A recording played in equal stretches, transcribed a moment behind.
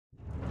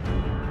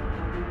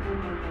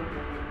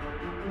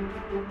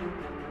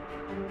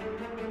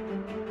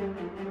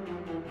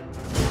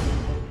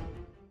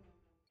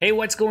Hey,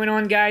 what's going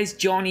on guys?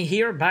 Johnny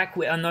here, back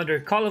with another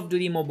Call of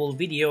Duty Mobile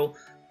video.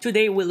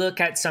 Today we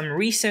look at some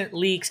recent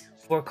leaks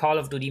for Call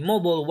of Duty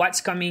Mobile, what's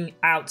coming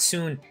out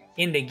soon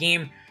in the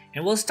game.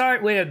 And we'll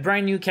start with a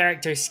brand new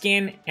character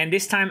skin, and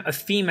this time a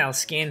female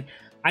skin.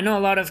 I know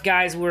a lot of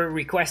guys were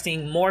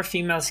requesting more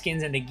female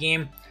skins in the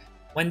game.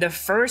 When the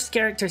first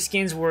character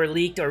skins were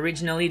leaked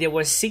originally, there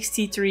was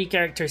 63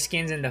 character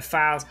skins in the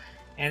files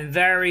and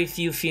very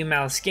few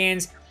female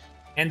skins.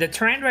 And the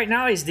trend right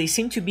now is they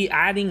seem to be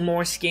adding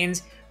more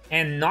skins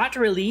and not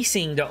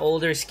releasing the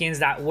older skins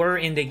that were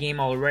in the game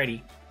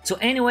already. So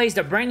anyways,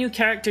 the brand new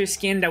character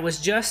skin that was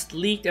just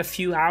leaked a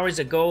few hours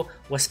ago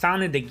was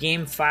found in the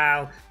game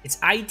file. It's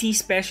IT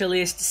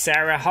specialist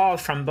Sarah Hall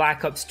from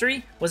Black Ops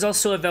 3, was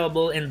also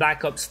available in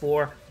Black Ops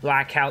 4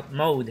 Blackout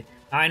mode.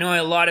 I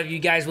know a lot of you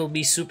guys will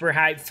be super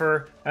hyped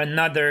for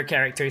another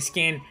character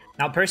skin.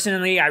 Now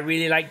personally, I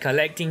really like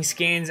collecting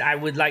skins. I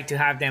would like to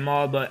have them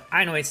all, but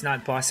I know it's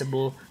not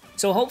possible.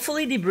 So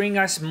hopefully they bring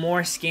us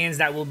more skins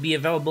that will be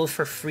available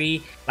for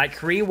free,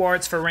 like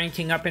rewards for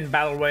ranking up in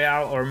Battle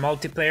Royale or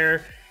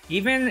multiplayer.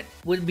 Even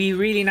would be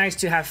really nice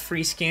to have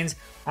free skins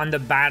on the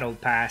Battle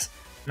Pass.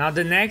 Now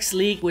the next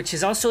leak, which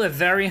is also a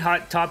very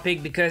hot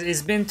topic because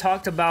it's been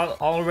talked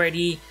about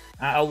already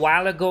a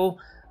while ago,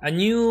 a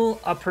new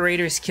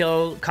operator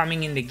skill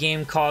coming in the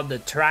game called the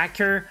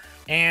Tracker.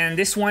 And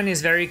this one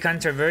is very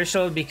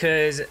controversial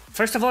because,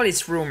 first of all,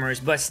 it's rumors,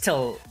 but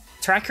still,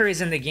 Tracker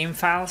is in the game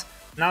files.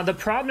 Now the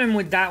problem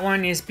with that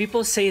one is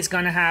people say it's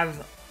gonna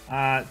have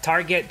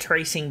target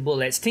tracing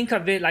bullets. Think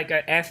of it like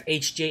a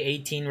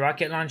FHJ-18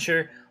 rocket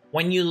launcher.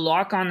 When you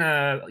lock on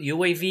a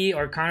UAV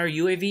or counter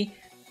UAV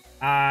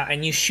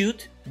and you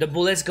shoot, the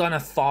bullet's gonna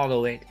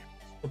follow it.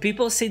 So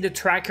people say the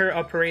Tracker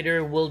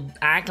operator will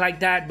act like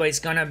that, but it's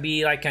gonna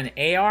be like an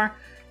AR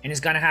and it's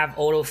gonna have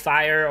auto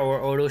fire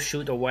or auto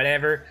shoot or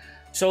whatever.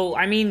 So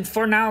I mean,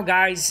 for now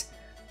guys,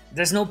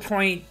 there's no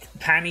point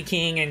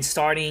panicking and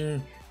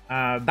starting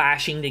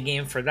bashing the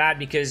game for that,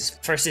 because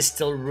first, it's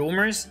still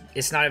rumors,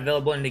 it's not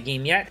available in the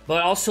game yet,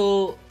 but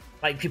also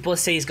like people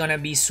say it's gonna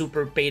be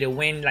super pay to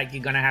win, like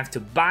you're gonna have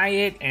to buy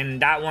it,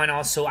 and that one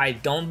also I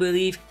don't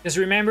believe, because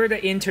remember the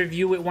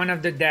interview with one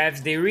of the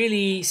devs, they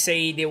really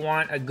say they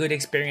want a good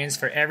experience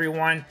for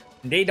everyone.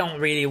 They don't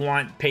really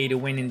want pay to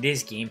win in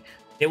this game.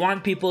 They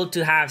want people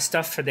to have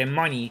stuff for their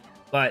money,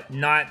 but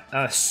not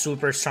a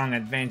super strong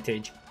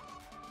advantage.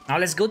 Now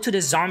let's go to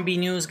the zombie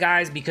news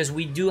guys, because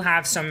we do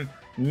have some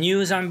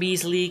new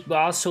zombies leak, but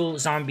also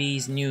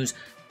zombies news.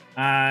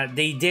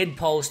 They did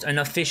post an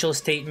official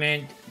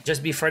statement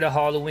just before the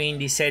Halloween.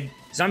 They said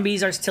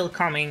zombies are still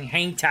coming,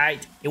 hang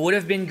tight. It would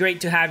have been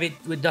great to have it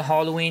with the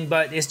Halloween,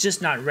 but it's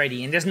just not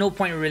ready, and there's no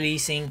point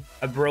releasing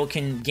a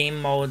broken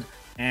game mode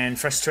and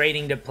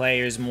frustrating the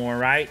players more,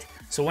 right?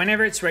 So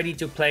whenever it's ready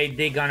to play,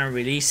 they're gonna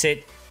release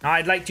it. Now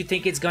I'd like to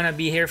think it's gonna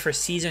be here for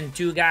season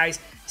 2 guys.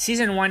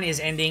 Season 1 is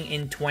ending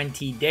in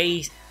 20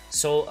 days,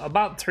 so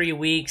about 3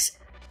 weeks.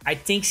 I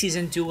think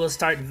Season 2 will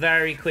start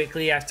very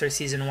quickly after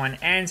Season 1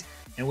 ends,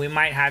 and we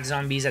might have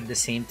zombies at the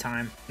same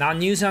time. Now,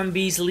 new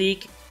zombies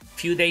leak a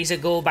few days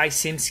ago by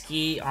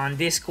Simsky on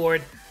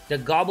Discord. The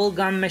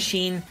Gobblegum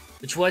machine,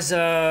 which was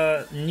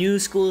a new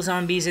school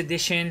zombies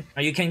edition.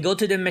 Now, you can go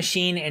to the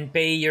machine and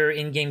pay your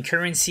in-game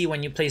currency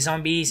when you play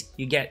zombies.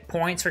 You get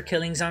points for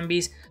killing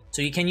zombies,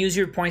 so you can use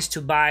your points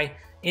to buy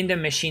in the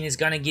machine. It's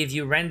gonna give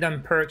you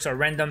random perks or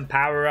random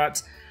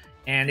power-ups,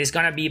 and it's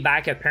gonna be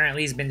back.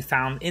 Apparently it's been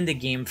found in the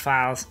game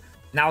files.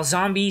 Now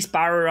zombies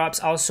power-ups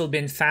also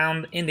been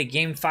found in the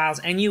game files,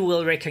 and you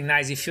will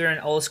recognize if you're an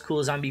old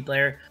school zombie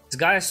player. It's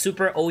got a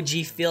super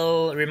OG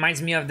feel,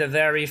 reminds me of the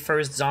very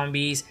first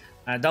zombies.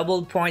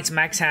 Double points,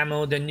 max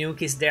ammo, the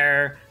nuke is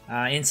there,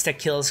 insta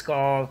kill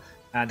skull.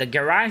 The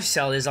garage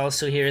cell is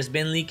also here. It's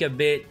been leaked a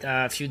bit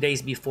a few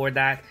days before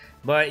that,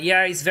 but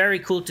yeah, it's very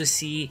cool to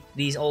see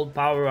these old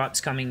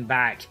power-ups coming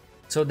back.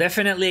 So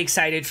definitely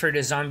excited for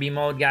the zombie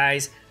mode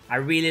guys. I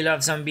really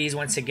love zombies.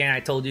 Once again, I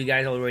told you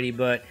guys already,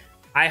 but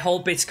I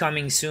hope it's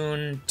coming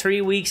soon.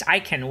 3 weeks, I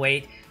can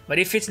wait. But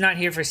if it's not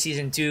here for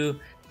Season 2,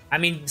 I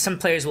mean, some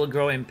players will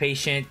grow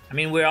impatient. I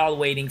mean, we're all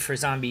waiting for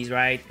zombies,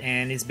 right?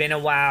 And it's been a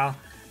while.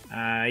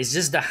 It's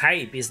just the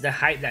hype. It's the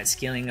hype that's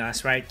killing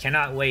us, right?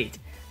 Cannot wait.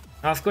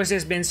 Now, of course,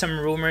 there's been some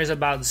rumors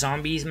about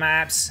zombies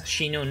maps,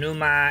 Shino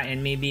Numa,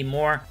 and maybe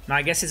more. Now,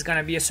 I guess it's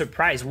gonna be a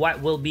surprise. What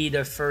will be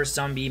the first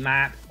zombie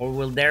map? Or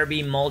will there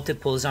be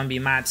multiple zombie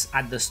maps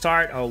at the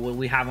start? Or will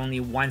we have only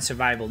one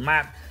survival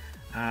map?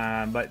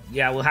 But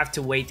yeah, we'll have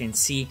to wait and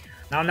see.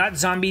 Now, not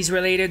zombies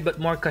related, but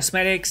more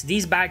cosmetics.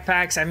 These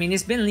backpacks, I mean,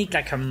 it's been leaked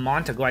like a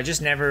month ago. I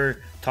just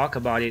never talk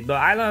about it. But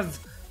I love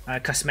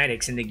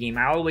cosmetics in the game.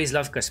 I always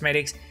love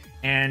cosmetics.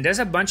 And there's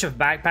a bunch of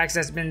backpacks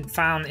that's been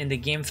found in the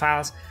game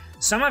files.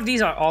 Some of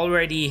these are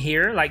already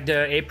here, like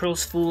the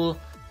April's Fool.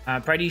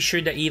 Pretty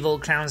sure the Evil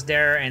Clown's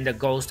there, and the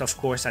Ghost, of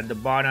course, at the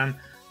bottom.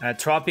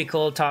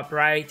 Tropical, top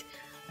right.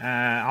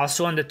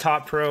 Also on the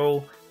top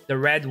row, the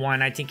red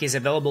one, I think, is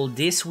available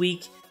this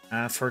week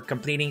for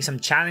completing some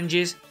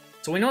challenges.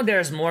 So we know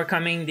there's more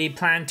coming. They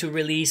plan to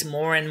release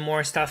more and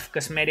more stuff,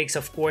 cosmetics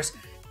of course.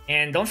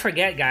 And don't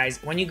forget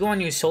guys, when you go on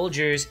your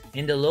soldiers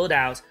in the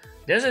loadouts,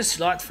 there's a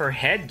slot for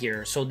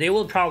headgear. So they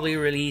will probably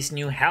release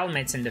new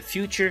helmets in the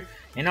future.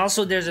 And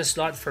also there's a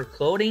slot for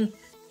clothing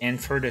and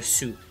for the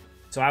suit.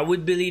 So I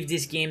would believe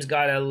this game's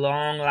got a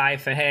long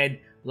life ahead.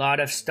 A lot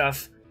of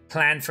stuff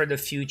planned for the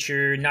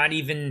future. Not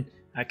even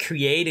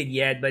created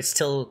yet, but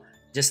still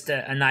just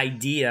an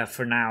idea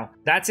for now.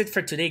 That's it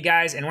for today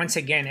guys, and once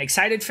again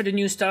excited for the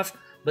new stuff,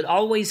 but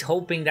always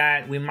hoping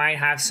that we might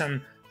have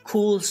some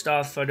cool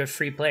stuff for the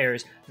free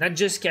players, not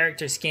just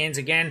character skins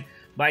again.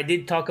 But I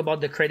did talk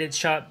about the credit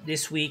shop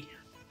this week.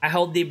 I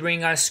hope they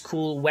bring us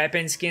cool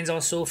weapon skins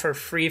also for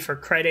free for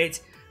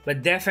credits,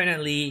 but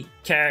definitely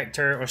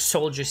character or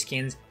soldier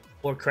skins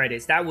for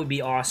credits. That would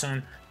be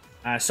awesome.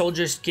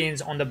 Soldier skins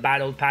on the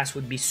battle pass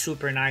would be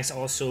super nice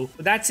also.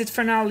 But that's it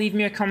for now. Leave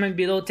me a comment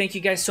below. Thank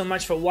you guys so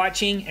much for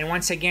watching, and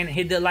once again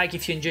hit the like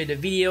if you enjoyed the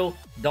video.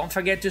 Don't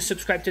forget to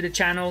subscribe to the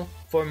channel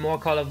for more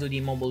Call of Duty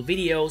Mobile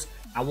videos.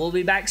 I will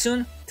be back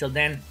soon. Till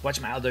then, watch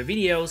my other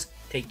videos.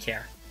 Take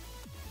care.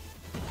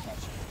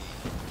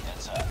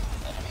 Heads up.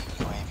 Enemy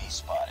UAV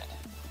spotted.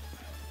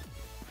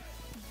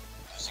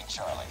 Losing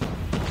Charlie.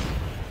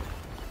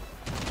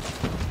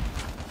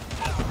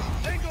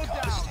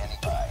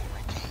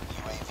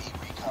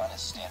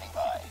 Standing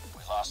by.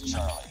 We lost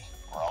Charlie.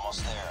 We're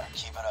almost there.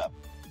 Keep it up.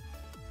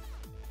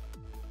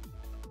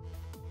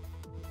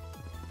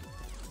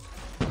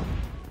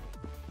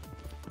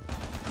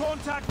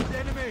 Contact with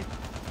enemy!